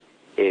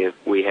if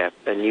we have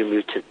a new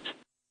mutant.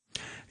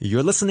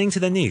 You're listening to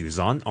the news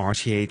on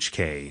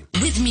RTHK.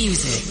 With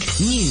music,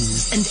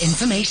 news and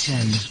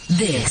information,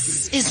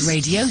 this is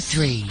Radio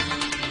 3.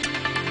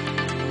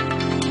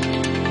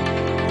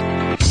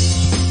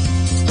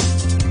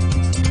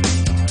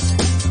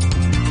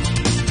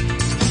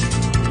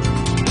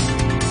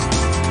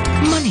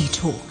 Money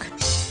Talk.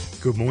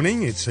 Good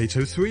morning, it's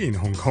 8:03 in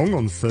Hong Kong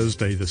on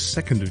Thursday the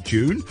 2nd of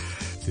June.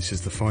 This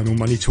is the final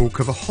Money Talk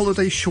of a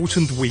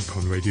holiday-shortened week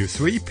on Radio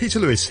 3. Peter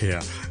Lewis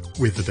here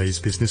with the day's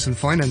business and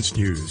finance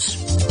news.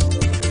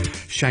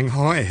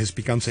 Shanghai has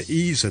begun to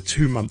ease a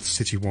 2-month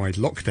citywide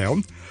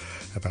lockdown.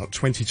 About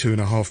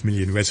 22.5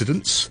 million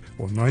residents,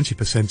 or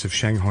 90% of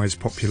Shanghai's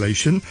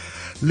population,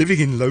 living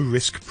in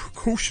low-risk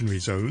precautionary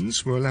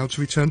zones were allowed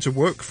to return to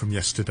work from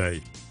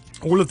yesterday.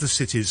 All of the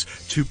city's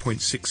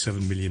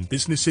 2.67 million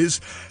businesses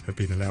have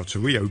been allowed to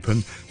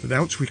reopen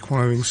without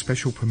requiring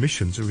special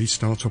permission to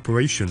restart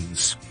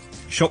operations.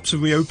 Shops are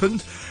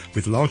reopened,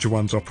 with larger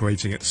ones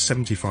operating at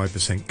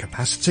 75%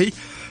 capacity,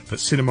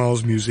 but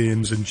cinemas,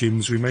 museums and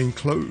gyms remain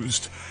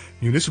closed.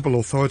 Municipal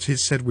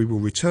authorities said we will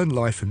return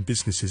life and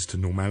businesses to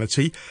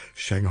normality.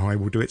 Shanghai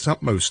will do its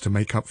utmost to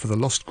make up for the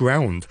lost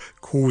ground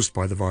caused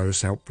by the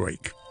virus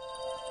outbreak.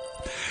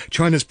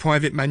 China's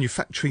private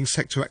manufacturing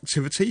sector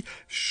activity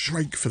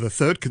shrank for the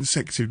third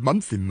consecutive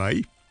month in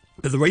May,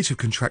 but the rate of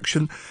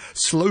contraction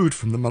slowed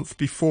from the month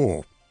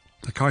before.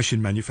 The Caixin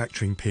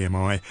manufacturing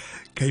PMI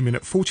came in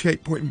at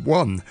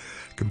 48.1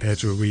 compared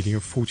to a reading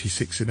of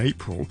 46 in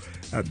April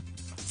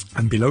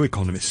and below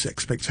economists'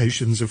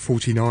 expectations of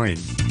 49.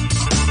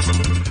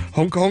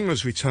 Hong Kong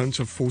has returned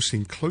to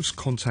forcing close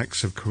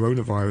contacts of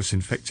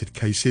coronavirus-infected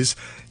cases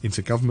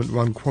into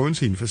government-run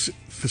quarantine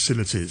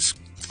facilities,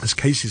 as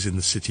cases in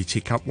the city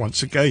tick up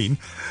once again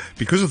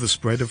because of the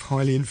spread of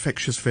highly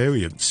infectious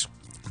variants.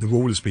 The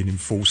rule has been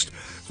enforced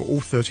for all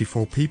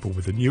 34 people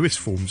with the newest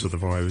forms of the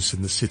virus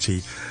in the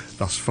city.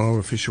 Thus far,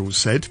 officials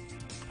said.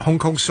 Hong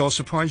Kong saw a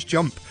surprise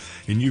jump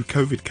in new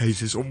COVID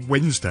cases on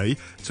Wednesday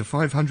to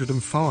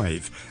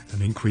 505,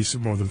 an increase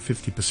of more than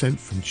 50%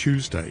 from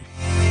Tuesday.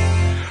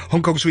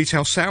 Hong Kong's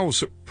retail sales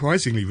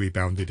surprisingly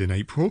rebounded in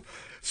April.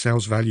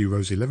 Sales value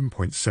rose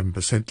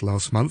 11.7%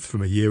 last month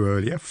from a year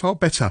earlier, far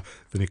better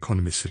than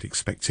economists had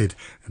expected,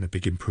 and a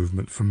big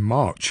improvement from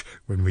March,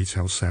 when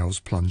retail sales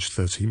plunged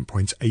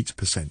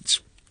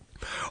 13.8%.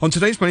 On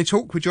today's Money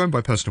Talk, we're joined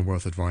by personal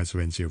wealth advisor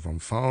Enzio von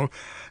Pfahl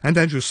and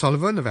Andrew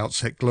Sullivan of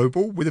Outset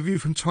Global. With a view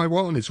from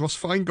Taiwan is Ross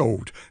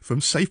Feingold from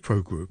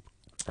SafePro Group.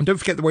 And don't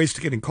forget the ways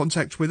to get in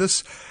contact with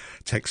us.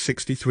 Text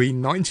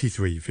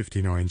 6393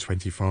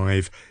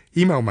 5925.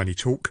 Email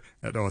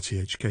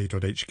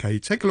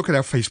moneytalk@rthk.hk. Take a look at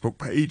our Facebook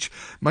page,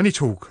 Money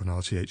Talk on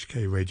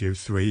RTHK Radio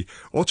 3,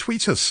 or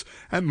tweet us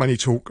at Money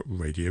Talk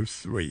Radio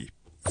 3.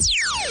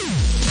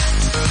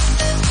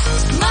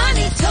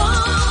 Money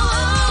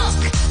Talk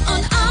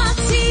on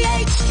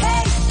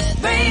RTHK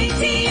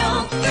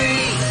Radio 3.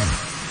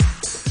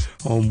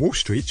 On Wall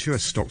Street,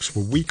 US stocks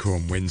were weaker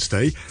on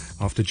Wednesday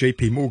after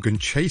JP Morgan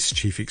Chase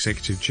Chief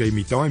Executive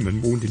Jamie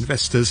Dimon warned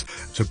investors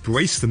to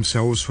brace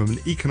themselves from an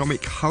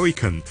economic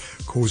hurricane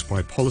caused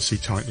by policy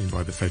tightening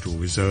by the Federal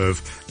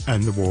Reserve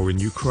and the war in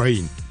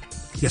Ukraine.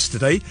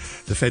 Yesterday,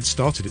 the Fed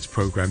started its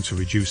program to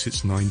reduce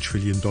its $9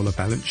 trillion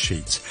balance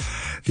sheet.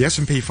 The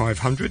S&P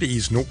 500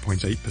 eased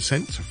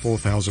 0.8% to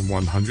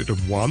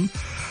 4,101.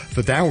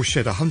 The Dow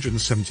shed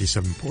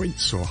 177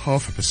 points, or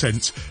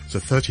 0.5%, to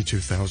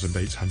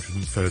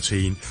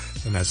 32,813.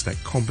 The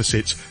Nasdaq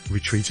Composite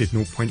retreated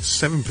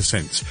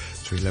 0.7%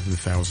 to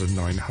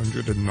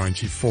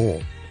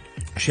 11,994.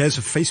 Shares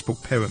of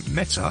Facebook parent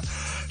Meta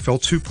fell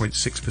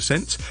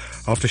 2.6%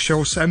 after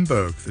Sheryl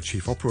Sandberg, the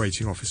chief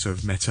operating officer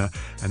of Meta,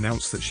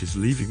 announced that she's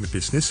leaving the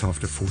business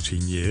after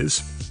 14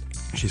 years.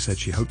 She said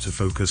she hoped to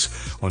focus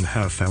on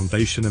her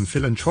foundation and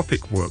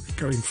philanthropic work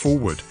going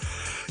forward.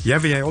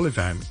 Javier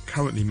Olivan,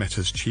 currently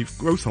Meta's chief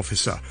growth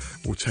officer,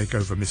 will take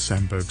over Ms.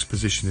 Sandberg's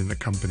position in the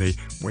company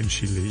when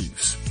she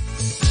leaves.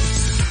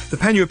 The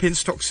Pan-European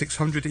Stock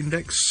 600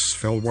 index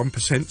fell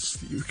 1%.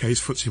 The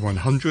UK's FTSE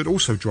 100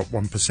 also dropped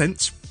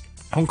 1%.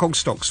 Hong Kong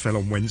stocks fell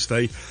on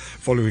Wednesday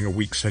following a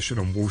weak session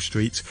on Wall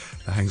Street.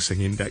 The Hang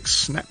Seng Index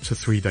snapped a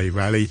 3-day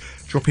rally,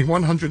 dropping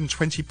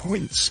 120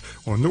 points,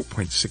 or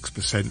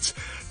 0.6%,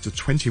 to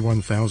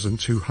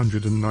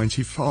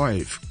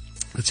 21,295.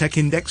 The Tech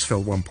Index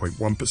fell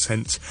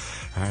 1.1%,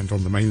 and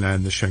on the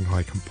mainland, the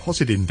Shanghai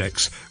Composite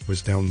Index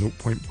was down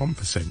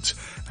 0.1%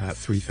 at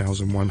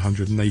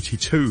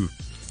 3,182.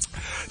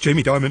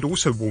 Jamie Dimon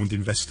also warned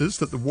investors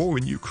that the war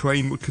in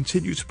Ukraine would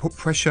continue to put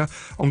pressure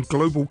on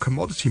global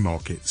commodity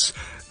markets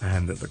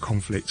and that the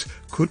conflict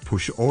could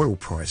push oil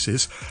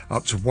prices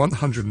up to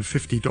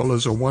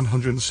 $150 or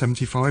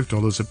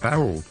 $175 a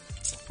barrel.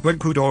 Brent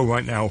crude oil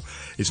right now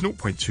is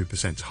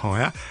 0.2%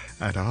 higher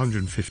at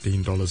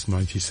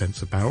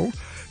 $115.90 a barrel.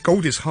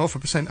 Gold is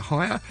 0.5%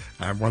 higher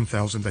at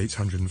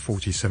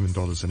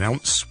 $1,847 an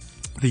ounce.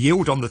 The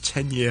yield on the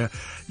 10-year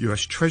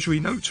US Treasury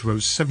note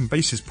rose 7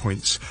 basis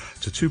points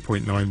to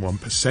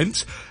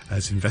 2.91%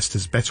 as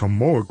investors bet on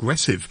more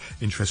aggressive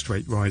interest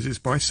rate rises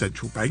by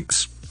central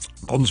banks.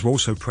 Bonds were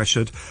also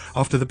pressured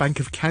after the Bank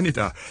of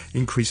Canada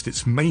increased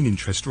its main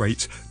interest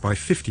rate by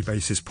 50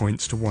 basis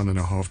points to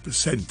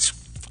 1.5%.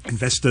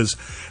 Investors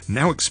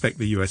now expect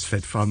the US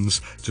Fed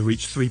funds to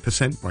reach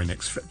 3% by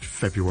next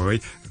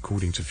February,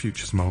 according to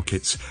futures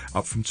markets,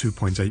 up from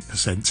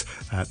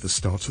 2.8% at the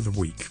start of the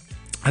week.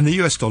 And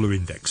the US dollar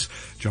index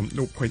jumped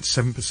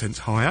 0.7%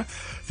 higher.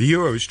 The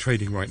euro is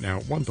trading right now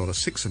at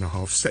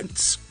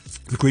 $1.06.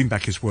 The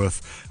greenback is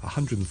worth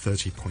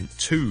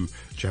 130.2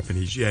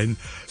 Japanese yen.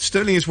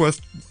 Sterling is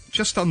worth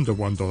just under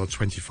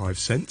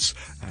 $1.25,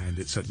 and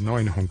it's at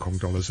 9 Hong Kong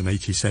dollars and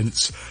 80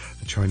 cents.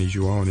 The Chinese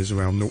yuan is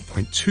around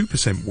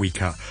 0.2%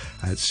 weaker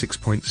at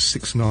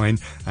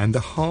 6.69 and a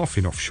half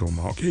in offshore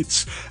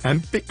markets.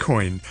 And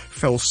Bitcoin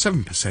fell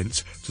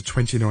 7% to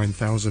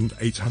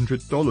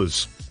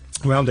 $29,800.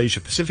 Around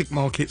Asia-Pacific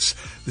markets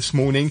this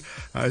morning,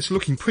 it's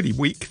looking pretty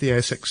weak. The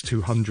ASX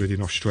 200 in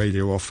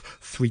Australia off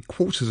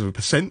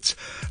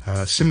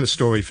 0.75%. Similar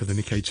story for the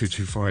Nikkei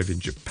 225 in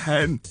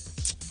Japan.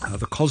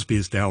 The Kospi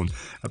is down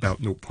about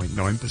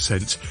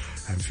 0.9%,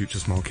 and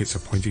futures markets are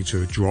pointing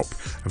to a drop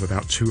of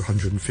about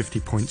 250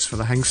 points for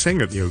the Hang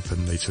Seng at the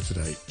open later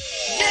today.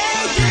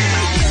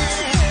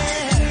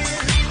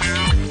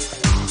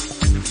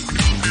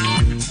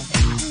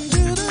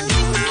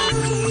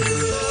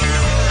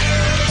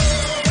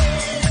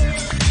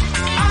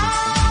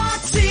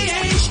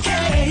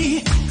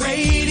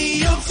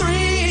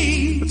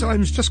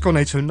 Time's just gone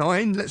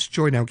 8:09. Let's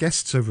join our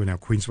guests over in our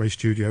Queensway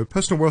studio.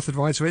 Personal wealth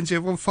advisor Enzio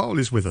von Pfahl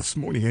is with us.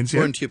 Morning, Enzio.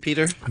 Morning to you,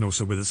 Peter. And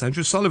also with us,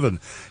 Andrew Sullivan,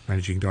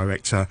 managing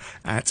director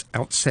at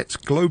Outset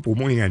Global.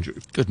 Morning, Andrew.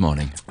 Good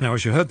morning. Now,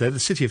 as you heard there,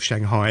 the city of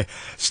Shanghai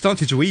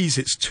started to ease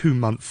its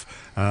 2-month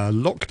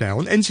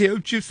lockdown.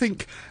 Enzio, do you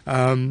think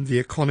the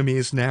economy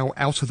is now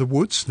out of the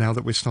woods now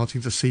that we're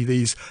starting to see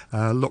these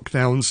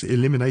lockdowns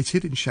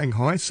eliminated in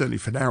Shanghai? Certainly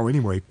for now,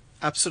 anyway.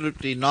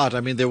 Absolutely not. I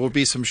mean, there will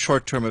be some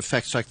short-term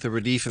effects like the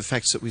relief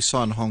effects that we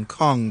saw in Hong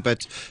Kong,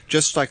 but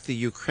just like the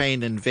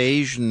Ukraine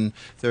invasion,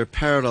 there are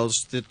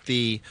parallels to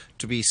be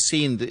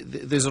seen.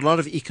 There's a lot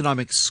of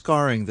economic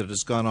scarring that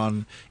has gone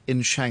on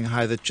in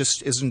Shanghai that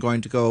just isn't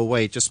going to go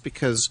away. Just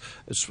because,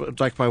 it's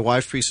like my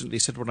wife recently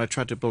said when I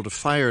tried to build a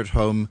fire at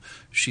home,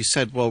 she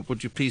said, well,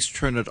 would you please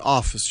turn it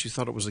off, as she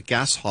thought it was a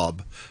gas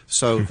hob.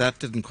 So that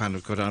didn't kind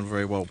of go down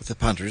very well with the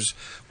punters.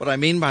 What I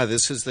mean by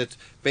this is that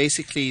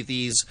basically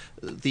these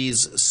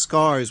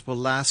scars will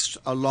last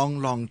a long,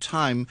 long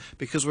time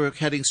because we're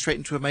heading straight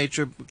into a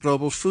major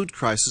global food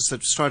crisis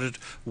that started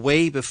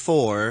way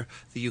before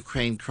the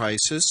Ukraine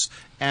crisis.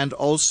 And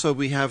also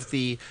we have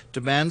the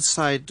demand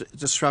side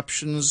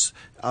disruptions,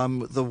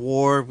 the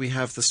war, we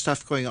have the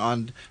stuff going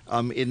on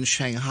in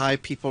Shanghai,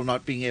 people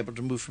not being able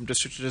to move from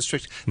district to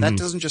district. That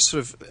doesn't just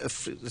sort of,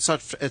 it's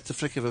not at the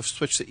flick of a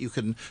switch that you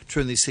can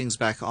turn these things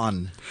back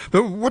on.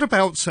 But what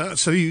about,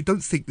 so you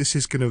don't think this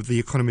is the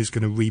economy is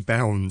going to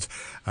rebound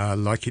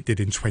like it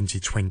did in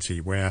 2020,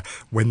 where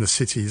when the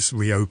cities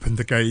reopened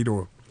again,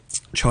 or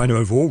China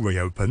overall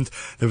reopened,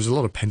 there was a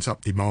lot of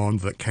pent-up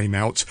demand that came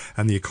out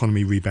and the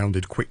economy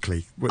rebounded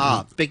quickly.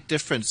 Big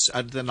difference.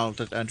 Then I'll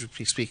let Andrew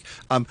please speak.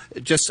 I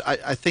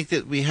think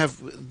that we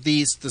have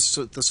the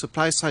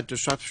supply side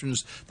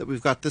disruptions that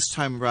we've got this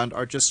time around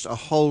are just a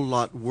whole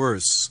lot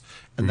worse.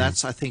 And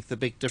that's, I think, the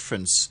big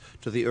difference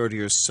to the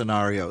earlier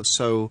scenario.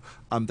 So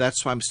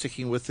that's why I'm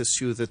sticking with this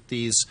view that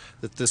this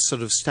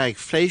sort of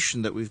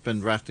stagflation that we've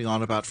been rattling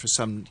on about for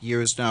some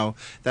years now,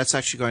 that's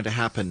actually going to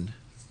happen.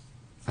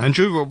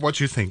 Andrew, what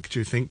do you think? Do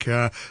you think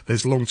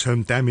there's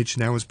long-term damage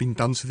now has been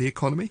done to the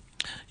economy?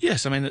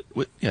 Yes, I mean,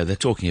 they're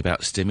talking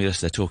about stimulus,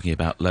 they're talking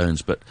about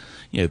loans, but,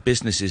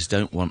 businesses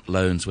don't want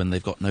loans when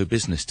they've got no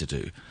business to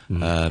do.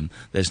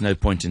 There's no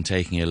point in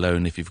taking a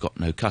loan if you've got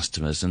no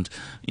customers. And,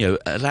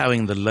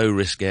 allowing the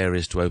low-risk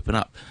areas to open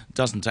up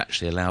doesn't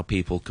actually allow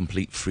people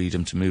complete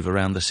freedom to move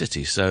around the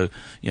city. So,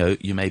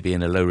 you may be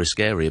in a low-risk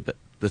area, but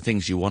the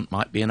things you want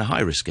might be in a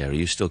high-risk area.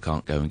 You still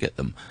can't go and get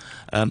them.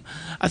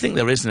 I think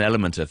there is an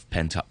element of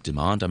pent-up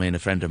demand. I mean, a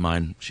friend of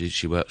mine,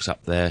 she works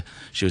up there.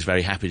 She was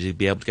very happy to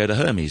be able to go to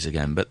Hermes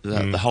again, but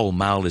the whole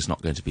mall is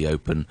not going to be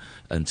open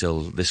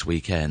until this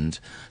weekend.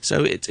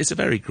 So it's a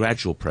very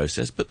gradual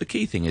process, but the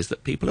key thing is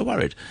that people are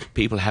worried.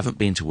 People haven't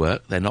been to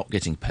work. They're not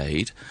getting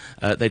paid.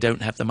 They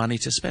don't have the money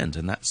to spend,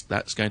 and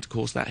that's going to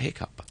cause that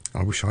hiccup.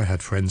 I wish I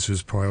had friends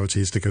whose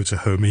priority is to go to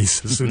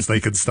Hermes as soon as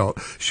they can start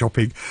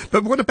shopping.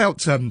 But what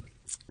about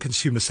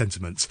consumer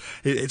sentiment?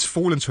 It's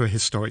fallen to a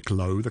historic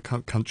low. The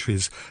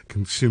country's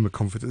consumer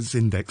confidence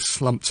index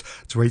slumped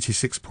to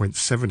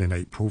 86.7 in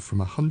April from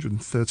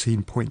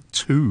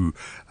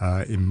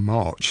 113.2 in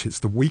March. It's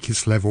the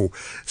weakest level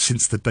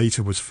since the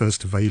data was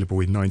first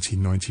available in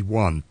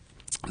 1991.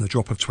 The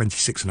drop of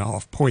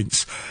 26.5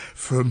 points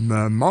from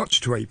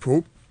March to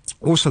April,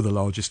 also the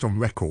largest on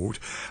record.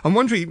 I'm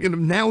wondering,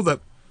 now that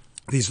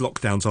these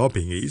lockdowns are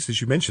being eased,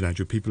 as you mentioned,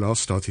 Andrew, people are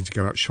starting to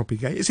go out shopping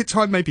again. Is it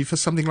time maybe for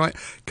something like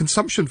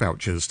consumption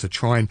vouchers to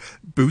try and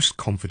boost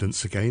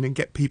confidence again and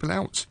get people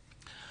out?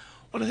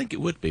 Well, I think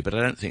it would be, but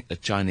I don't think the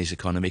Chinese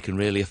economy can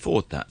really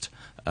afford that.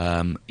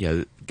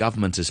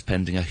 Government is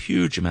spending a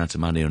huge amount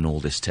of money on all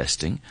this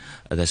testing.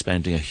 They're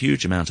spending a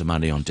huge amount of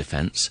money on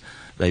defence.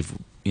 They've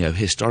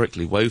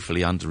historically woefully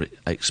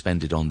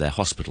underexpended on their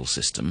hospital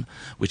system,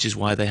 which is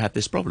why they have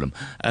this problem.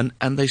 And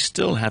they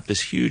still have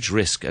this huge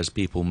risk as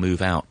people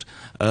move out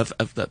of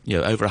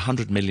over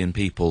 100 million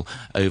people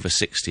over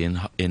 60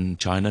 in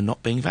China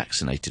not being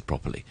vaccinated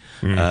properly.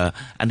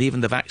 And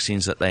even the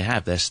vaccines that they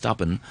have, they're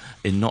stubborn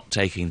in not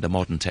taking the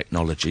modern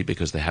technology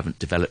because they haven't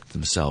developed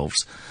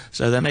themselves.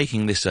 So they're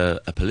making this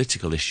a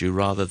political issue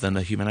rather than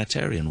a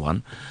humanitarian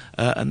one.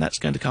 And that's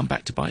going to come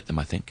back to bite them,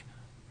 I think.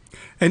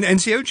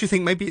 And Zio, do you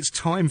think maybe it's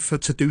time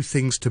to do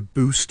things to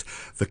boost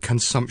the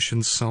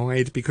consumption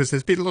side? Because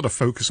there's been a lot of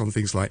focus on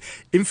things like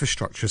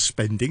infrastructure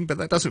spending, but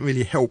that doesn't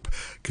really help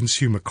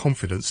consumer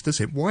confidence,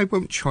 does it? Why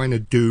won't China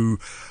do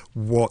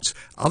what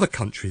other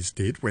countries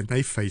did when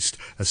they faced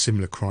a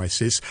similar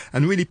crisis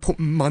and really put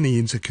money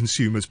into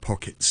consumers'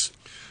 pockets?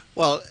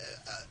 Well,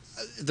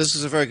 this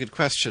is a very good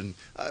question.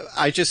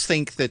 I just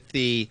think that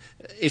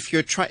if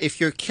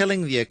you're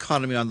killing the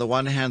economy on the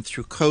one hand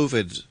through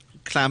COVID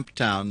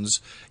clampdowns,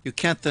 you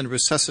can't then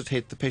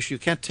resuscitate the patient.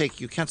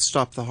 You can't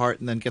stop the heart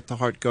and then get the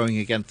heart going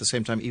again at the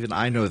same time. Even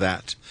I know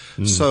that.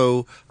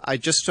 So I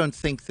just don't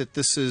think that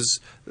this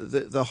is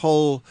the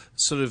whole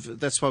sort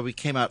of. That's why we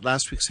came out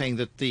last week saying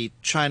that the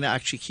China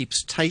actually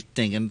keeps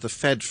tightening and the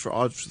Fed,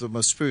 for the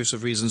most spurious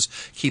of reasons,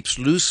 keeps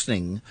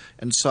loosening.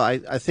 And so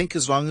I think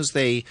as long as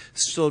they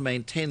still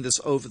maintain this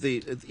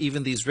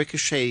even these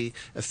ricochet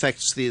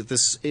effects,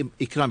 this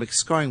economic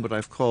scarring, what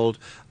I've called,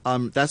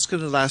 that's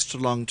going to last a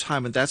long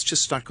time, and that's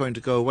just not going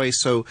to go away.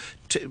 So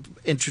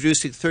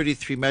introducing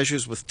 33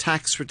 measures with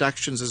tax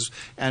reductions, as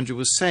Andrew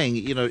was saying,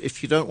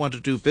 if you don't want to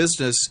do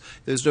business,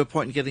 there's no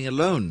point in getting a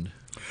loan.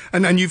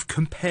 And you've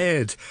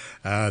compared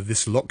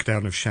this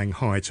lockdown of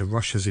Shanghai to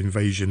Russia's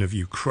invasion of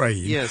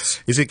Ukraine.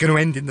 Yes. Is it going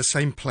to end in the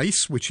same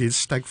place, which is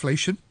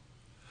stagflation?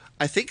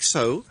 I think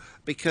so,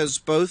 because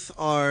both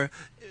are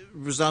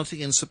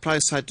resulting in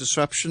supply-side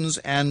disruptions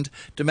and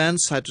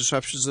demand-side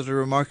disruptions that are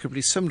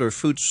remarkably similar.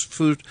 Food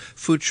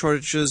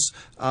shortages,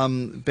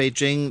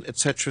 Beijing,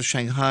 etc.,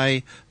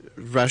 Shanghai,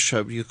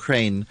 Russia,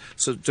 Ukraine.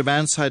 So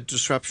demand-side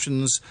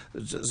disruptions,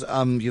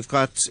 you've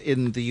got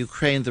in the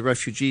Ukraine the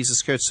refugees, the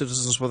scared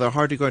citizens. Well, they're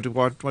hardly going to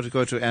want to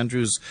go to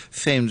Andrew's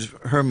famed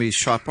Hermes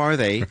shop, are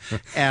they?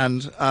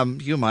 And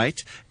you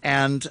might.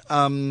 And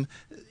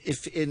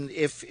as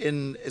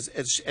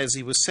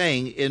he was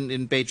saying,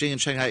 in Beijing and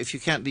Shanghai, if you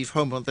can't leave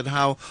home, then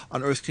how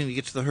on earth can you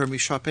get to the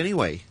Hermes shop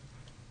anyway?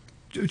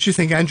 Do you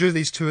think, Andrew,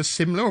 these two are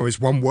similar, or is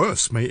one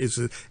worse? Is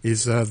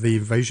the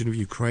invasion of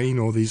Ukraine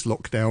or these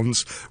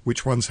lockdowns,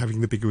 which one's having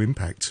the bigger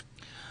impact?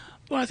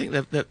 Well, I think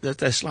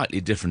they're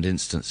slightly different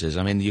instances.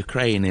 I mean,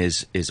 Ukraine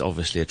is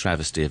obviously a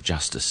travesty of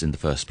justice in the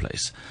first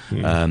place.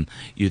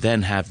 You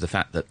then have the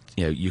fact that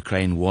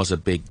Ukraine was a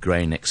big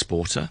grain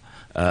exporter,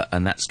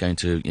 and that's going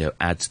to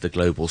add to the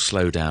global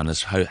slowdown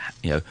as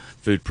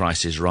food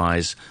prices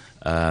rise.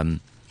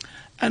 And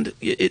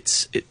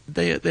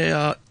they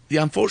are. The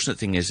unfortunate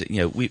thing is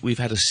that we've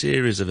had a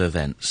series of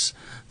events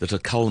that are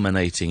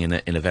culminating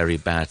in a very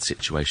bad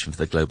situation for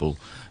the global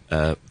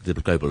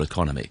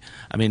economy.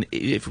 I mean,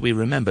 if we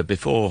remember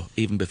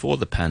even before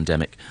the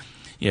pandemic,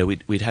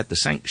 we'd had the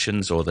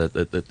sanctions or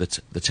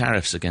the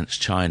tariffs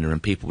against China,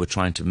 and people were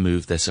trying to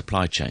move their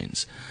supply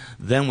chains.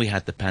 Then we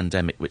had the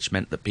pandemic, which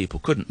meant that people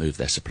couldn't move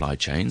their supply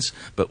chains,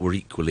 but were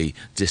equally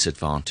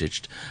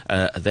disadvantaged.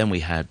 Then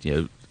we had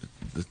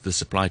the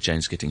supply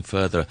chains getting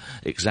further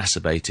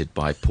exacerbated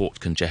by port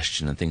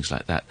congestion and things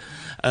like that,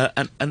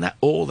 and that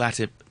all that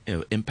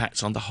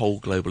impacts on the whole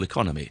global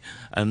economy.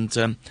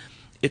 And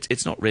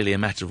it's not really a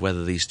matter of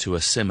whether these two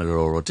are similar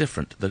or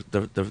different.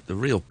 The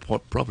real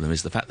problem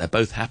is the fact they're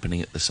both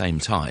happening at the same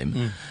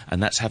time,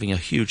 and that's having a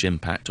huge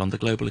impact on the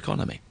global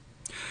economy.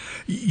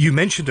 You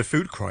mentioned a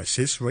food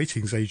crisis.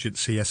 Ratings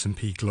agency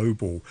S&P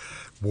Global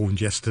warned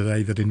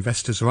yesterday that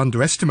investors are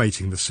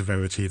underestimating the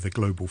severity of the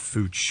global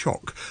food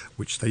shock,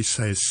 which they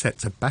say is set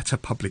to batter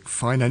public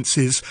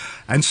finances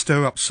and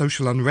stir up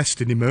social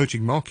unrest in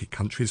emerging market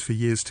countries for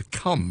years to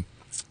come.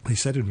 They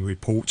said in a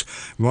report,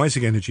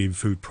 rising energy and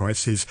food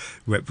prices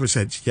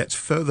represent yet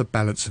further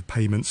balance of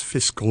payments,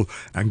 fiscal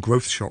and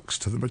growth shocks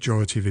to the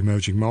majority of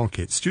emerging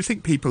markets. Do you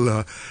think people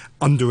are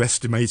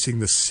underestimating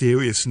the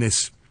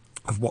seriousness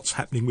of what's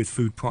happening with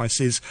food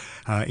prices,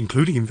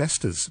 including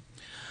investors?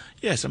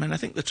 Yes, I mean, I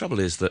think the trouble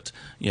is that,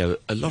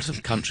 a lot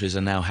of countries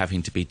are now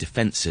having to be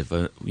defensive,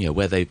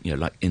 where they,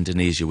 like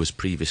Indonesia was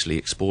previously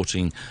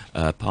exporting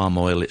palm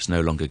oil, it's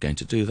no longer going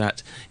to do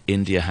that.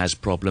 India has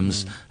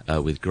problems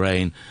with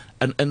grain.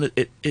 and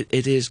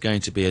it is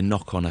going to be a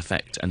knock-on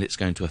effect, and it's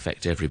going to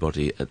affect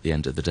everybody at the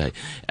end of the day.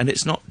 And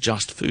it's not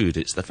just food,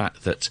 it's the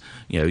fact that,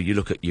 you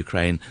look at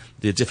Ukraine,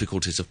 the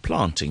difficulties of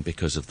planting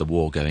because of the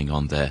war going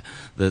on there,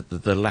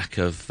 the lack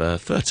of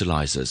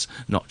fertilizers,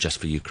 not just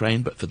for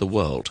Ukraine but for the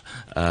world,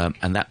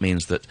 and that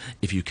means that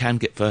if you can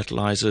get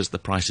fertilizers, the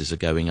prices are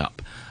going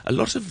up. A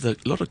lot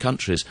of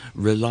countries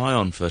rely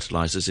on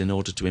fertilizers in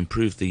order to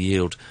improve the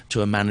yield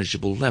to a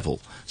manageable level.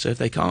 So if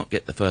they can't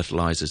get the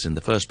fertilizers in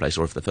the first place,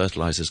 or if the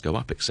fertilizers go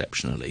up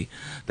exceptionally,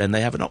 then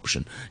they have an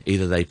option.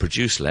 Either they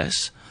produce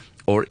less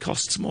or it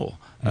costs more,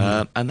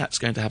 and that's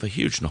going to have a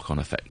huge knock-on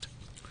effect.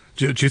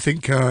 Do you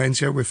think,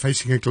 Enzio, we're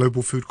facing a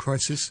global food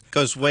crisis?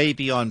 Goes way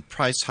beyond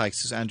price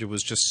hikes, as Andrew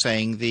was just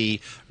saying. The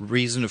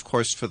reason, of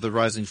course, for the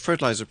rising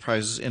fertilizer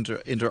prices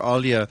inter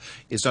alia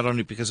is not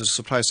only because of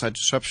supply-side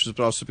disruptions,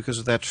 but also because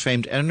of that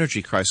famed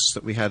energy crisis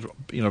that we had.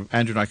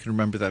 Andrew and I can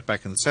remember that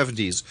back in the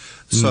 70s.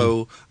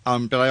 So,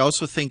 but I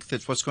also think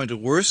that what's going to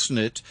worsen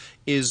it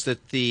is that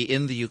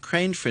in the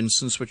Ukraine, for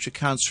instance, which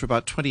accounts for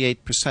about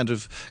 28%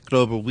 of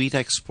global wheat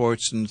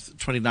exports and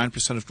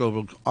 29% of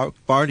global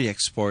barley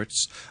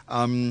exports,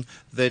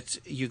 that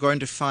you're going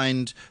to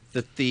find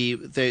that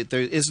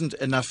there isn't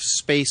enough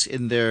space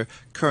in their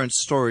current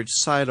storage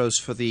silos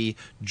for the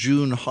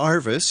June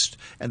harvest,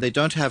 and they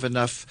don't have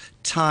enough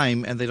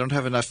time and they don't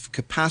have enough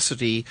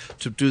capacity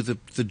to do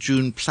the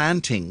June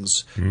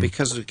plantings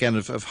because, again,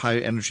 of high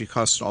energy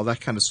costs and all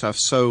that kind of stuff.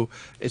 So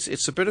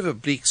it's a bit of a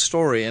bleak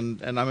story,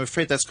 and I'm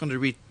afraid that's going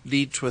to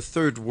lead to a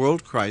third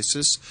world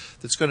crisis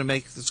that's going to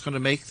make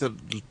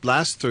the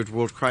last third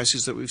world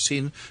crisis that we've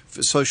seen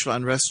for social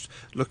unrest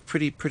look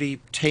pretty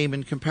tame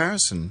in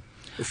comparison.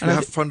 If you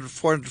have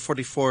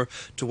 444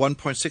 to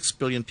 1.6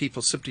 billion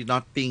people simply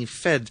not being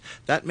fed,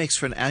 that makes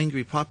for an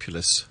angry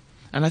populace.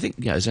 And I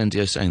think, as Andy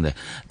is saying there,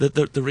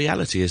 the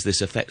reality is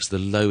this affects the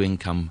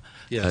low-income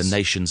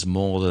nations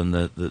more than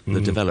the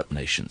developed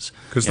nations.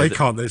 Because they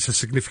can't, it's a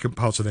significant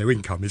part of their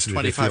income, isn't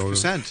it?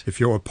 25%. If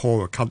you're a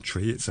poorer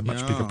country, it's a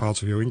much bigger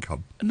part of your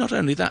income. Not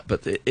only that,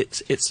 but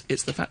it's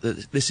the fact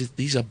that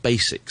these are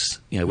basics.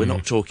 We're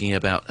not talking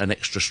about an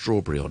extra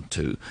strawberry or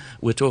two.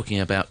 We're talking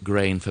about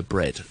grain for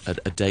bread,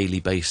 a daily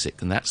basic,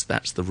 and that's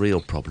the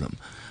real problem.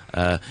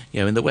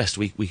 In the West,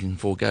 we can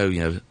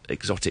forego,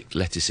 exotic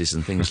lettuces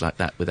and things like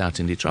that without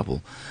any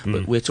trouble.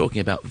 But we're talking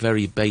about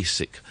very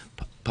basic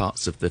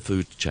parts of the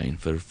food chain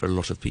for a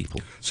lot of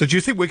people. So do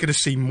you think we're going to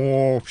see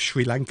more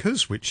Sri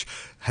Lankas, which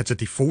had to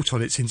default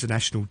on its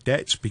international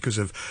debt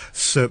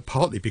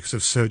partly because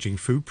of surging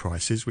food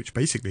prices, which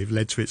basically have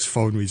led to its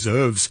foreign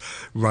reserves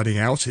running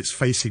out? It's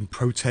facing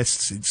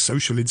protests, its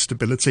social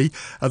instability.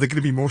 Are there going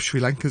to be more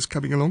Sri Lankas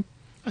coming along?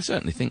 I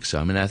certainly think so.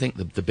 I mean, I think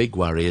the big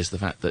worry is the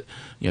fact that,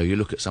 you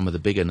look at some of the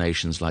bigger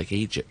nations like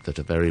Egypt that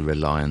are very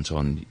reliant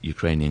on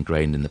Ukrainian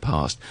grain in the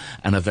past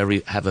and have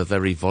a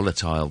very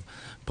volatile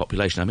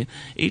population. I mean,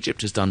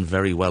 Egypt has done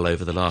very well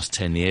over the last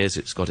 10 years.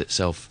 It's got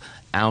itself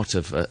out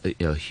of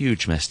a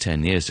huge mess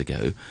 10 years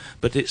ago,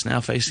 but it's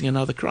now facing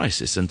another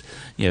crisis. And,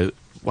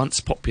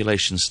 once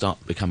populations start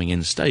becoming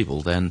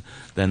unstable, then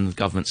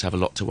governments have a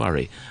lot to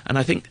worry. And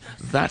I think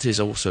that is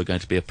also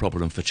going to be a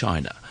problem for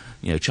China.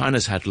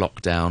 China's had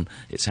lockdown,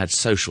 it's had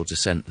social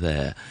dissent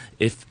there.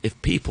 If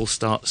people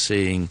start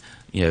seeing,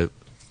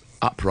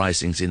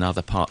 uprisings in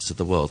other parts of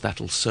the world,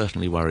 that'll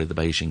certainly worry the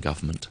Beijing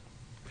government.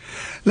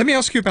 Let me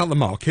ask you about the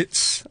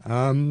markets.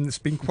 It's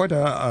been quite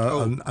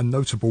a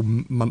notable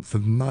month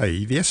of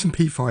May. The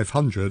S&P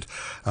 500,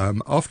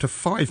 after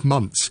 5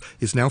 months,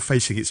 is now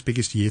facing its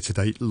biggest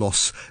year-to-date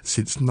loss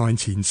since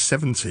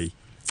 1970.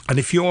 And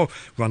if you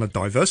run a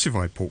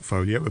diversified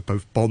portfolio of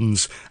both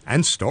bonds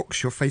and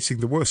stocks, you're facing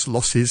the worst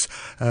losses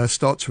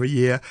start to a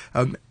year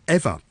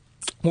ever.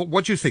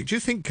 What do you think? Do you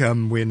think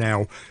we're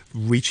now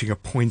reaching a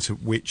point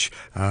at which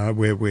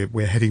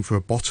we're heading for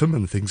a bottom,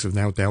 and things are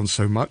now down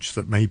so much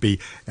that maybe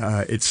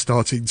it's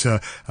starting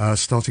to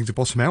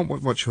bottom out?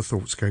 What's your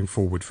thoughts going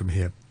forward from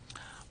here?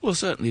 Well,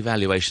 certainly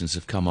valuations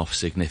have come off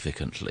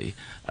significantly,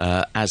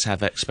 as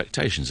have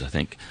expectations, I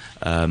think.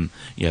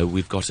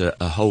 We've got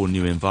a whole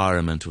new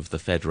environment of the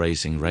Fed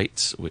raising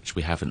rates, which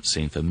we haven't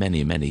seen for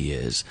many, many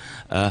years.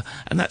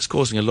 And that's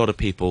causing a lot of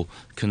people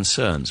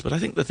concerns. But I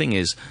think the thing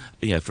is,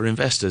 for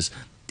investors,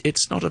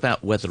 it's not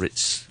about whether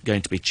it's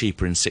going to be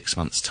cheaper in 6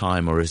 months'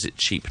 time or is it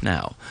cheap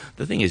now.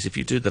 The thing is, if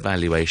you do the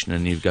valuation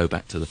and you go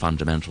back to the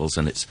fundamentals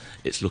and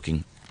it's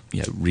looking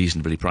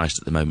reasonably priced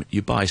at the moment,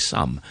 you buy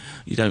some.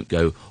 You don't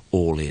go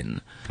all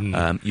in.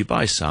 You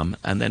buy some,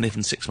 and then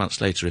even 6 months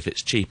later, if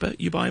it's cheaper,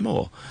 you buy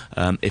more.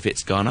 If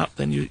it's gone up,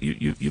 then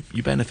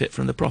you benefit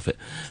from the profit.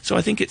 So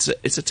I think it's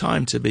a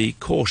time to be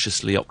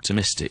cautiously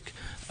optimistic.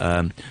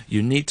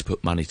 You need to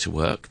put money to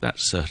work,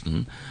 that's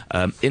certain.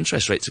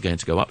 Interest rates are going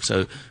to go up,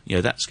 so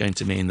that's going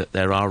to mean that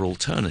there are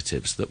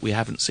alternatives that we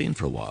haven't seen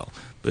for a while.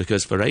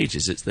 Because for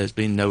ages there's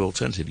been no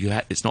alternative.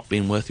 It's not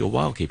been worth your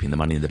while keeping the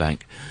money in the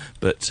bank.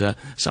 But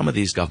some of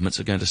these governments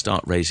are going to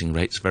start raising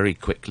rates very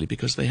quickly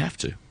because they have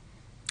to.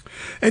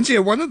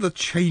 Enzia, one of the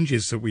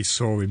changes that we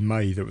saw in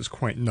May that was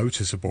quite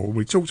noticeable,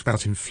 we talked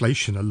about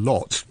inflation a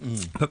lot,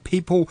 but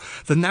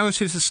the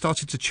narratives have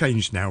started to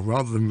change now.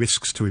 Rather than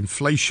risks to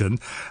inflation,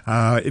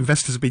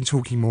 investors have been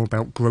talking more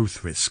about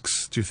growth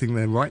risks. Do you think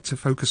they're right to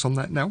focus on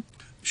that now?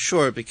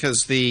 Sure,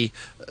 because it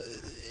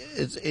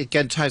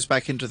again ties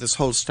back into this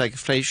whole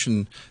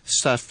stagflation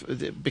stuff,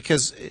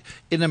 because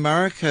in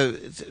America,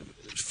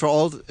 for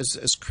all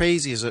as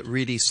crazy as it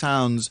really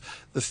sounds,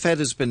 the Fed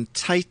has been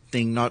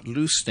tightening, not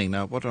loosening.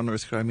 Now, what on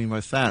earth could I mean by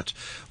that?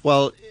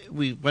 Well,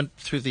 we went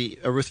through the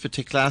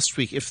arithmetic last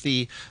week. If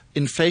the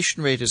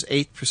inflation rate is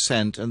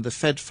 8% and the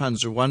Fed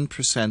funds are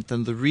 1%,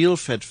 then the real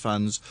Fed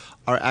funds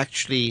are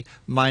actually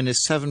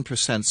minus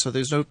 7%. So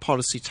there's no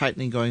policy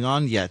tightening going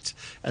on yet.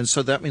 And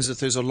so that means that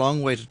there's a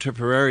long way to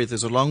Tipperary.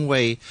 There's a long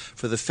way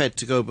for the Fed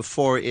to go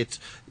before it,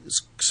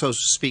 so to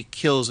speak,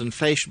 kills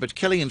inflation. But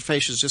killing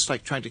inflation is just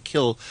like trying to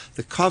kill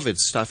the COVID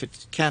stuff.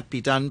 It can't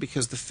be done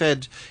because the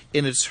Fed,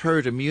 in its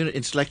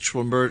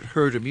intellectual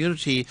herd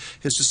immunity,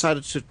 has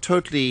decided to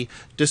totally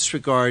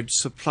disregard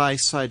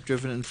supply-side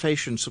driven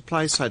inflation,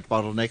 supply-side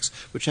bottlenecks,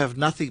 which have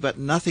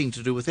nothing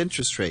to do with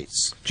interest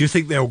rates. Do you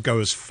think they'll go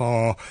as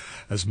far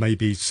as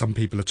maybe some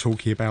people are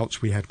talking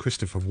about? We had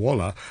Christopher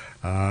Waller,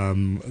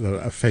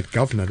 a Fed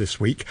governor this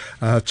week,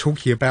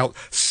 talking about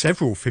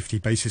several 50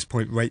 basis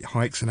point rate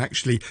hikes and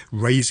actually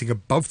raising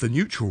above the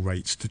neutral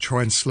rates to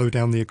try and slow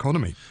down the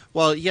economy.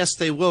 Well, yes,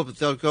 they will, but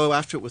they'll go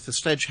after it with a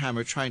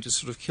sledgehammer, trying to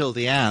sort of kill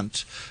the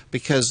ant,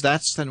 because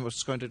that's then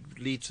what's going to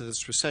lead to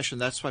this recession.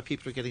 That's why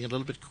people are getting a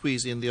little bit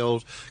queasy in the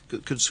old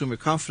consumer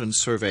confidence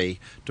survey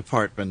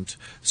department.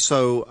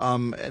 So,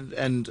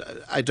 and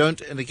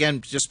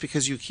again, just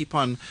because you keep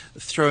on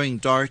throwing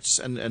darts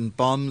and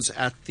bombs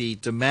at the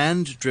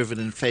demand-driven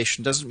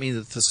inflation doesn't mean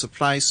that the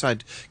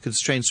supply-side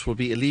constraints will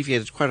be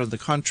alleviated. Quite on the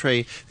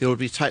contrary, they will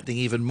be tightening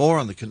even more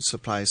on the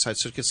supply side,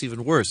 so it gets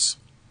even worse.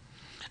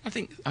 I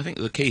think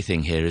the key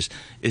thing here is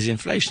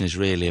inflation is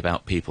really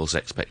about people's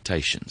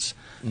expectations,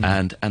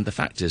 and the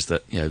fact is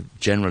that,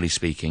 generally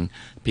speaking,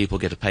 people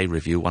get a pay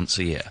review once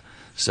a year.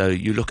 So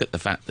you look at the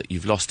fact that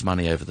you've lost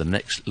money over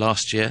the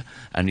last year,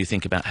 and you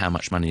think about how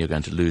much money you're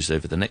going to lose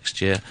over the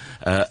next year,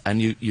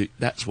 and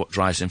that's what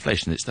drives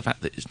inflation. It's the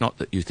fact that it's not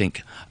that you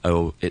think,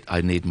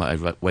 I need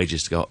my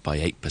wages to go up by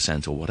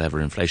 8% or whatever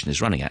inflation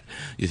is running at.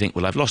 You think,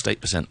 well, I've lost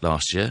 8%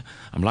 last year,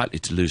 I'm likely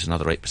to lose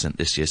another 8%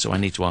 this year, so I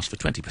need to ask for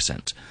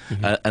 20%.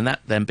 And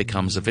that then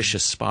becomes a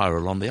vicious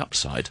spiral on the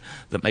upside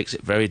that makes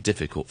it very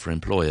difficult for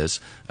employers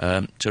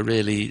to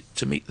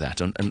meet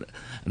that. And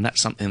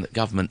that's something that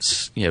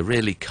governments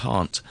really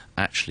can't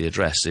actually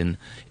address in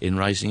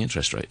raising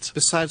interest rates.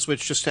 Besides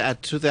which, just to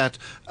add to that,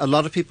 a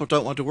lot of people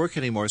don't want to work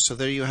anymore, so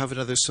there you have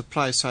another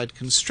supply-side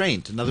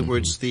constraint. In other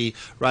words, the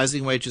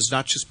rising wages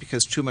not just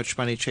because too much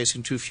money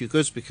chasing too few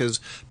goods,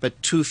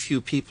 but too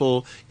few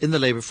people in the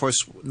labour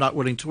force not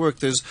willing to work.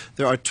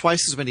 There are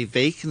twice as many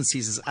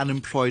vacancies as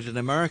unemployed in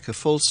America,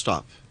 full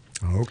stop.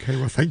 Okay,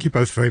 well, thank you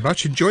both very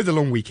much. Enjoy the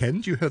long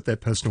weekend. You heard their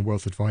personal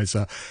wealth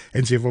advisor,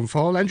 Enzia von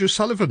Pfahl, Andrew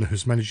Sullivan,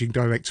 who's managing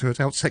director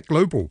at Outset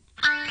Global.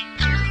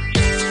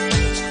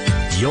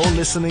 You're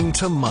listening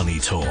to Money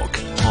Talk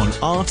on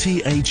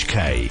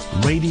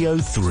RTHK Radio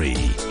 3.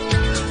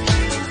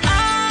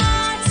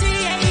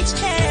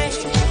 RTHK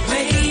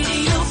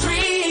Radio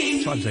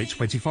 3. Times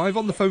 8:25.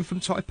 On the phone from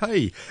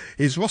Taipei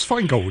is Ross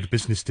Feingold,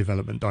 Business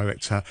Development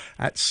Director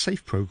at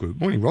SafePro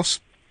Group. Morning, Ross.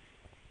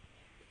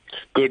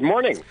 Good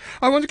morning.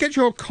 I want to get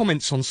your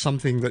comments on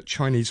something that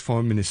Chinese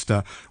Foreign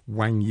Minister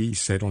Wang Yi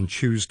said on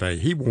Tuesday.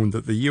 He warned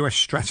that the US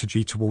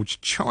strategy towards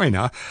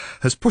China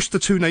has pushed the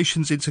two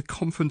nations into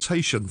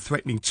confrontation,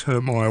 threatening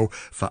turmoil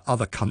for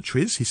other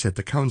countries. He said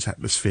the current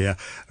atmosphere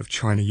of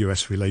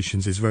China-US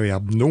relations is very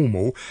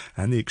abnormal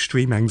and the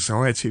extreme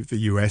anxiety of the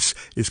US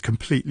is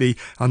completely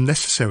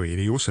unnecessary. And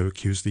he also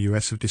accused the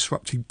US of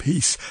disrupting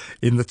peace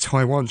in the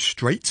Taiwan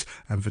Strait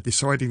and for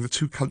deciding the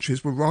two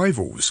countries were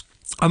rivals.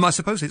 I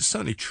suppose it's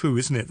certainly true,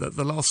 isn't it, that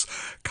the last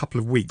couple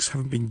of weeks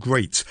haven't been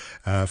great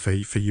for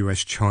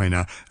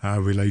US-China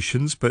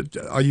relations, but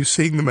are you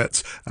seeing them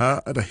at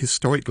a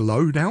historic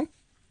low now?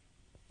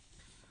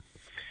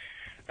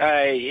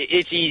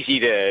 It's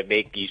easy to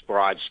make these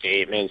broad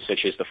statements,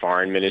 such as the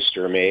foreign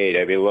minister made.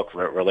 I mean, look,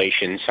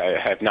 relations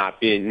have not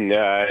been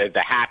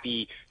the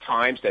happy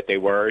times that they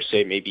were,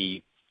 say,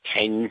 maybe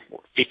 10,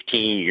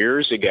 15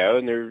 years ago,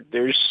 and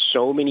there's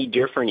so many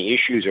different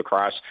issues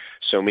across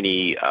so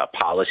many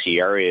policy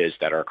areas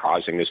that are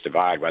causing this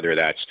divide, whether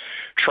that's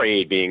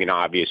trade being an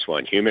obvious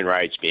one, human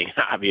rights being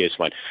an obvious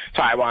one,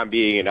 Taiwan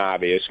being an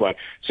obvious one.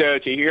 So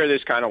to hear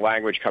this kind of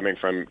language coming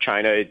from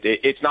China,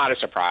 it's not a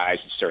surprise.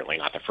 It's certainly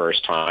not the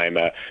first time.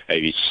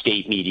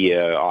 State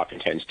media often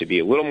tends to be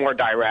a little more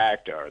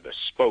direct, or the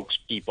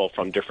spokespeople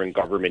from different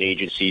government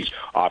agencies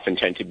often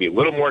tend to be a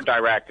little more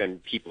direct than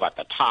people at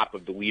the top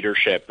of the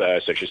leadership.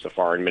 leadership, such as the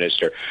foreign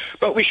minister.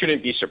 But we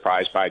shouldn't be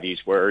surprised by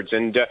these words.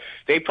 And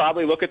they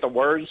probably look at the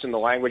words and the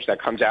language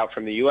that comes out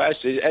from the U.S.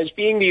 as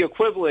being the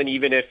equivalent,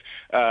 even if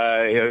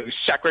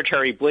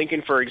Secretary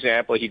Blinken, for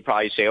example, he'd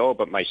probably say, oh,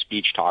 but my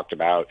speech talked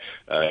about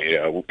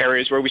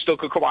areas where we still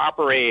could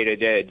cooperate.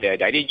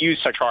 I didn't use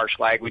such harsh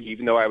language,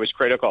 even though I was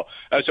critical.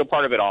 So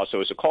part of it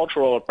also is a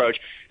cultural approach.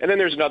 And then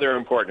there's another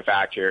important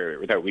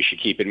factor that we should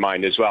keep in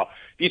mind as well.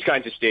 These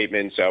kinds of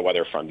statements,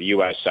 whether from the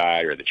U.S.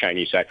 side or the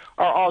Chinese side,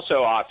 are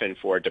also often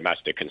for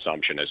domestic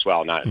consumption as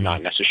well, not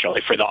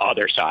necessarily for the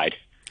other side.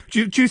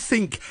 Do you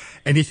think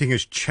anything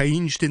has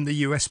changed in the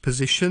US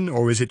position,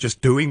 or is it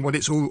just doing what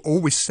it's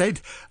always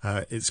said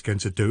it's going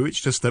to do?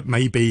 It's just that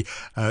maybe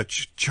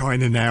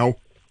China now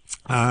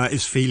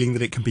is feeling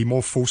that it can be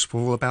more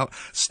forceful about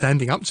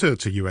standing up to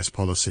US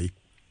policy.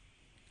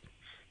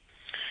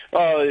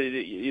 Well,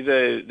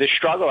 the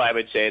struggle, I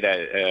would say,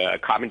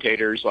 that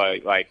commentators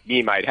like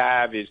me might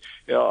have is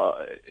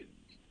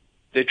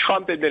the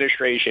Trump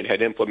administration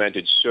had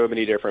implemented so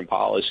many different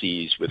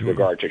policies with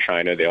regard to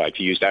China. They like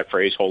to use that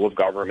phrase, whole of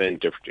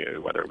government,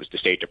 whether it was the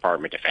State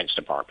Department, Defense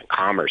Department,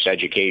 Commerce,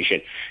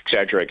 Education, et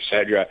cetera, et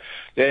cetera.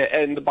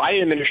 And the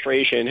Biden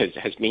administration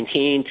has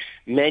maintained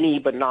many,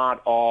 but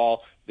not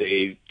all.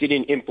 They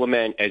didn't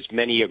implement as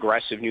many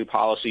aggressive new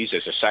policies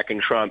as the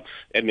second Trump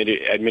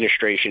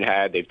administration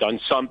had. They've done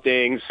some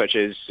things, such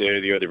as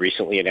the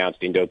recently announced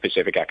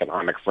Indo-Pacific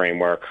Economic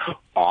Framework,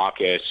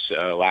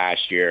 AUKUS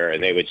last year,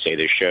 and they would say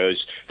this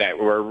shows that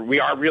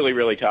we are really,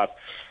 really tough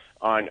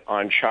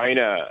on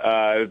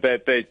China.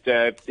 But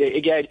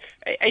again,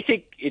 I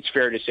think it's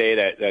fair to say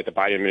that the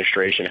Biden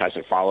administration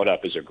hasn't followed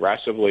up as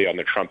aggressively on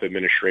the Trump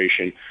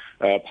administration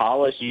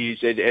policies.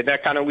 And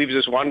that kind of leaves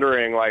us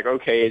wondering, like,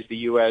 okay, is the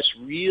U.S.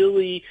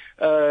 really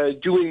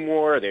doing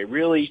more? Are they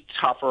really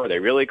tougher? Are they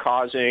really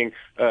causing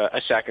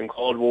a second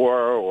Cold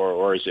War?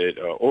 Or is it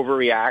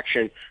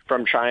overreaction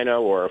from China?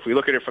 Or if we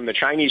look at it from the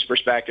Chinese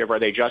perspective, are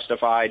they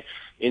justified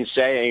in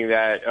saying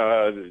that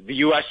the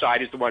U.S.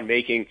 side is the one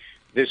making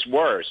this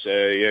worse?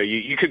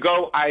 You could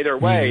go either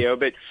way,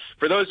 but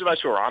for those of us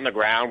who are on the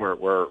ground,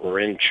 we're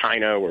in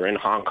China, we're in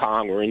Hong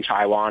Kong, we're in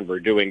Taiwan,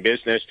 we're doing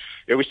business.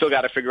 We still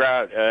got to figure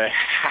out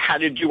how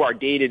to do our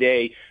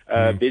day-to-day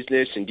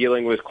business and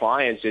dealing with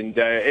clients, and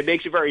it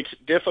makes it very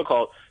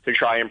difficult to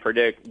try and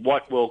predict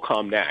what will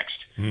come next.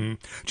 Do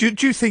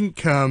you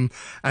think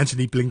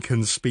Antony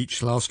Blinken's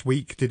speech last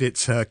week, did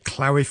it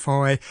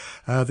clarify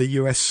the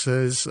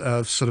US's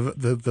sort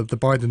of the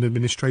Biden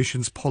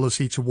administration's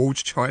policy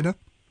towards China?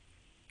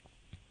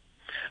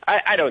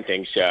 I don't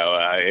think so.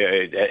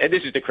 And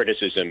this is the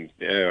criticism,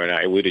 and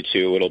I alluded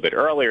to a little bit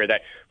earlier,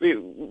 that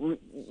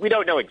we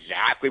don't know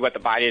exactly what the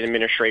Biden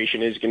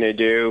administration is going to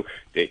do.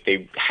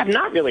 They have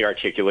not really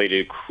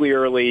articulated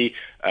clearly.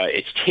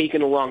 It's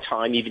taken a long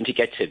time even to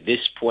get to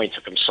this point. It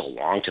took them so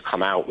long to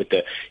come out with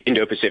the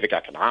Indo-Pacific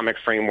Economic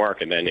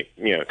Framework, and then it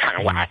kind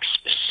of lacked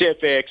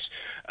specifics.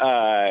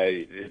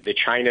 The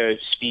China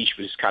speech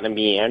was kind of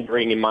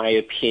meandering, in my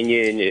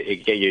opinion.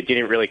 You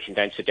didn't really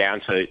condense it down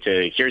to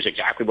here's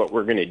exactly what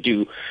we're going to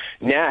do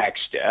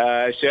next.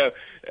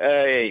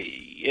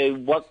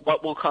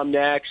 What will come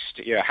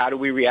next? How do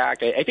we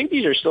react? I think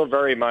these are still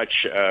very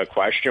much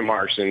question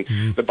marks, and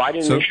the Biden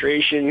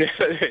administration,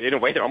 in a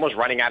way, they're almost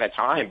running out of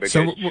time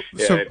because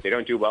if they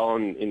don't do well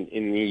in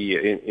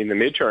the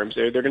midterms,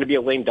 they're going to be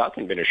a lame duck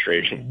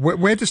administration.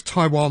 Where does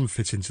Taiwan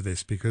fit into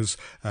this? Because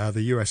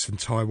the US and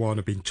Taiwan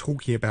have been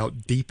talking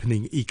about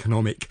deepening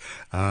economic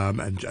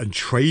and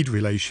trade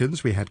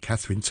relations. We had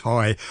Catherine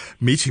Tai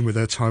meeting with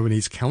her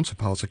Taiwanese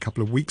counterpart a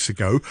couple of weeks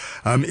ago.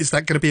 Is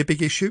that going to be a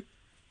big issue?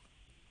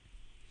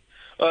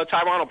 Well,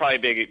 Taiwan will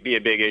probably be a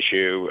big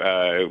issue,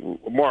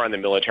 more on the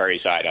military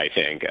side, I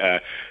think.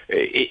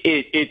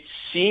 It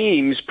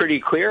seems pretty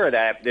clear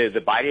that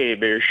the Biden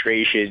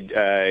administration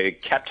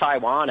kept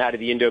Taiwan out of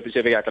the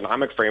Indo-Pacific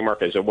Economic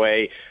Framework as a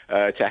way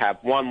to have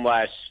one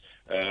less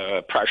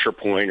pressure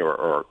point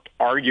or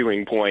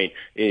arguing point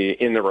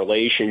in the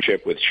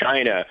relationship with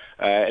China.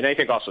 And I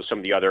think also some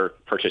of the other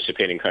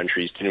participating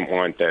countries didn't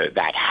want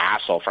that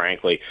hassle,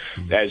 frankly,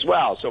 as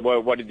well. So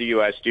what did the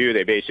U.S. do?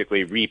 They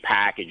basically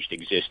repackaged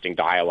existing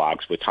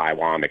dialogues with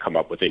Taiwan. They come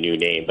up with a new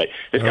name, but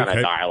this kind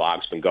of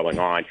dialogue's been going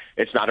on.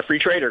 It's not a free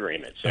trade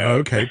agreement.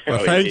 So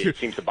it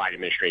seems the Biden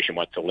administration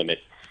wants to limit.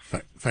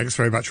 Thanks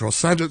very much, Ross.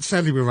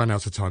 Sadly, we've run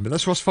out of time, but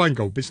that's Ross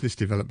Feingold, Business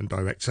Development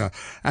Director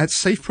at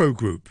SafePro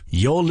Group.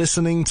 You're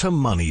listening to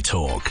Money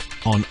Talk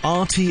on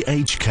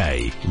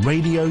RTHK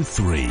Radio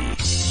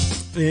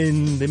 3.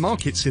 In the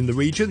markets in the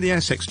region, the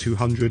ASX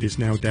 200 is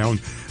now down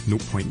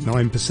 0.9%.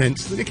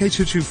 The Nikkei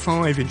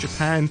 225 in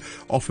Japan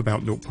off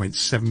about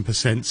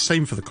 0.7%.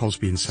 Same for the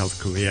Kospi in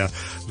South Korea.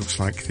 Looks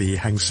like the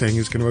Hang Seng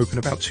is going to open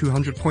about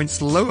 200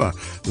 points lower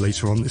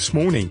later on this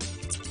morning.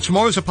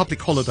 Tomorrow's a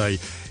public holiday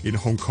in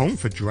Hong Kong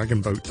for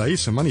Dragon Boat Day,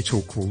 so Money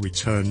Talk will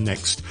return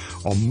next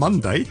on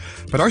Monday.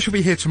 But I shall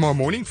be here tomorrow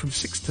morning from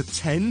 6 to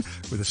 10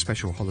 with a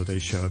special holiday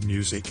show of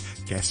music,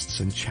 guests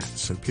and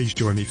chats. So please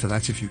join me for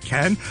that if you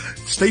can.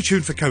 Stay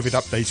tuned for COVID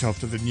Update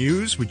after the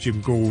news with Jim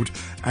Gould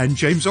and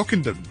James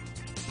Ockenden.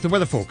 The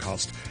weather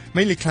forecast.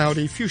 Mainly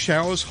cloudy, few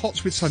showers,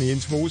 hot with sunny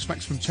intervals.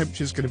 Maximum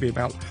temperature is going to be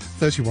about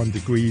 31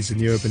 degrees in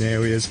the urban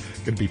areas.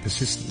 Going to be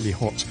persistently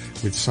hot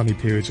with sunny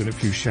periods and a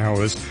few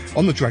showers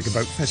on the Dragon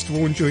Boat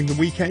Festival and during the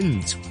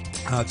weekend.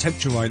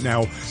 Temperature right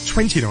now,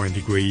 29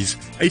 degrees,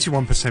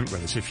 81%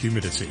 relative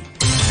humidity.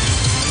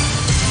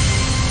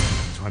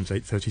 Time's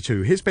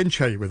 8:32. Here's Ben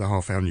Che with the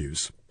half-hour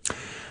news.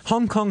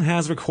 Hong Kong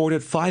has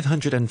recorded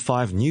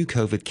 505 new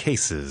COVID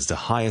cases,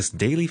 the highest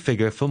daily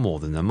figure for more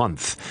than a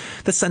month.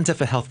 The Centre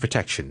for Health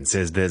Protection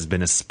says there's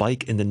been a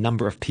spike in the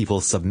number of people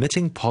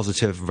submitting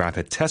positive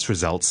rapid test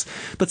results,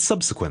 but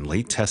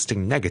subsequently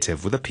testing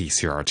negative with a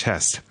PCR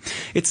test.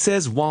 It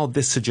says while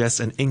this suggests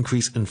an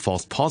increase in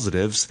false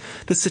positives,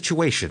 the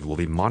situation will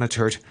be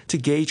monitored to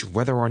gauge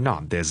whether or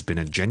not there's been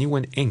a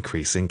genuine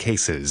increase in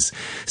cases.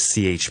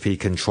 CHP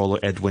controller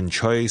Edwin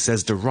Choi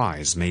says the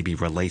rise may be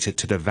related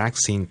to the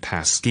vaccine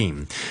pass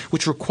scheme,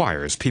 which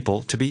requires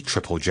people to be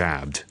triple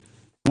jabbed.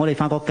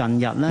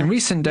 In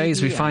recent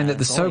days, we find that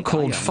the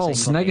so-called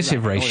false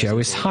negative ratio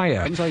is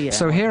higher.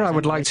 So here I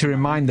would like to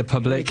remind the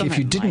public, if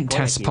you didn't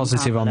test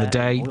positive on the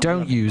day,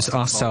 don't use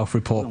our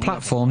self-report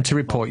platform to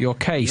report your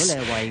case.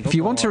 If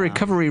you want a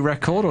recovery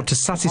record or to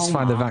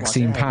satisfy the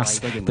vaccine pass,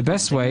 the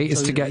best way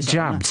is to get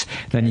jabbed.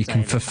 Then you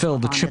can fulfill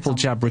the triple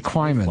jab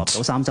requirement.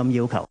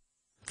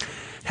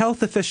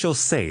 Health officials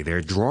say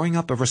they're drawing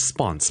up a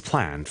response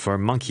plan for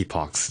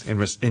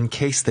monkeypox in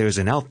case there's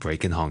an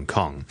outbreak in Hong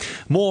Kong.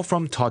 More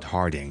from Todd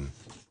Harding.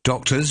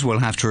 Doctors will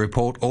have to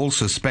report all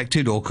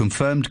suspected or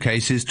confirmed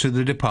cases to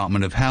the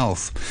Department of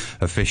Health.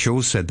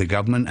 Officials said the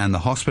government and the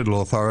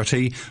hospital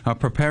authority are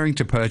preparing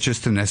to purchase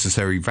the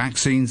necessary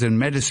vaccines and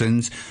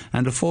medicines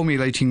and are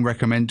formulating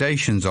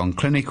recommendations on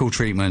clinical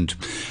treatment.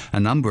 A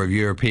number of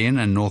European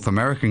and North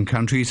American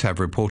countries have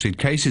reported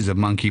cases of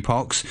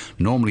monkeypox,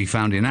 normally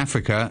found in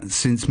Africa,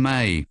 since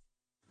May.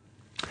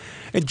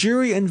 A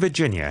jury in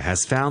Virginia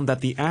has found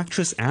that the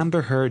actress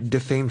Amber Heard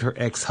defamed her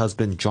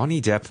ex-husband Johnny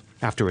Depp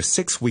after a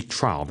 6-week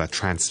trial that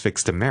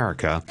transfixed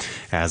America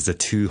as the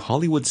two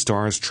Hollywood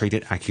stars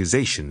traded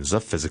accusations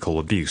of physical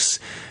abuse.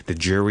 The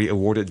jury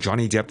awarded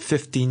Johnny Depp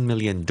 $15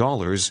 million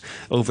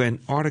over an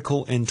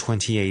article in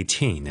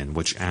 2018 in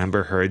which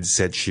Amber Heard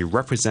said she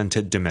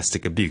represented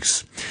domestic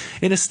abuse.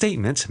 In a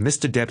statement,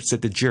 Mr. Depp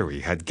said the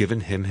jury had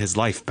given him his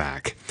life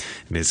back.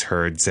 Ms.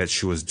 Heard said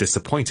she was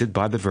disappointed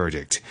by the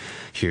verdict.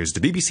 Here's the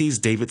BBC's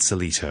David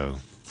Salito.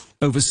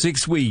 Over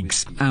 6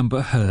 weeks,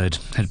 Amber Heard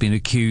had been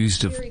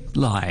accused of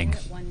lying,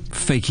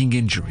 faking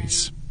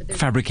injuries,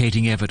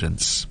 fabricating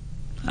evidence.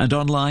 And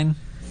online?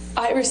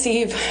 I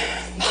receive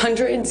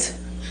hundreds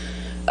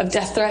of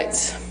death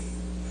threats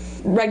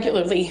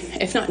regularly,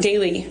 if not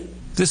daily.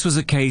 This was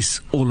a case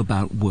all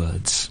about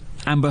words.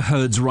 Amber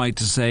Heard's right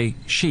to say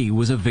she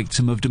was a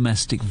victim of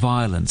domestic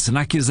violence, an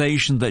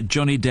accusation that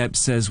Johnny Depp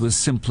says was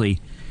simply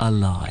a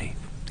lie.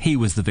 He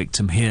was the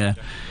victim here,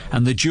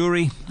 and the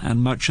jury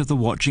and much of the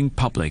watching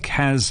public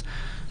has,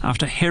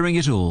 after hearing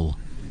it all,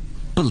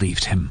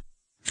 believed him.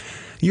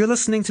 You're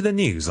listening to the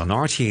news on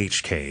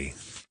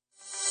RTHK.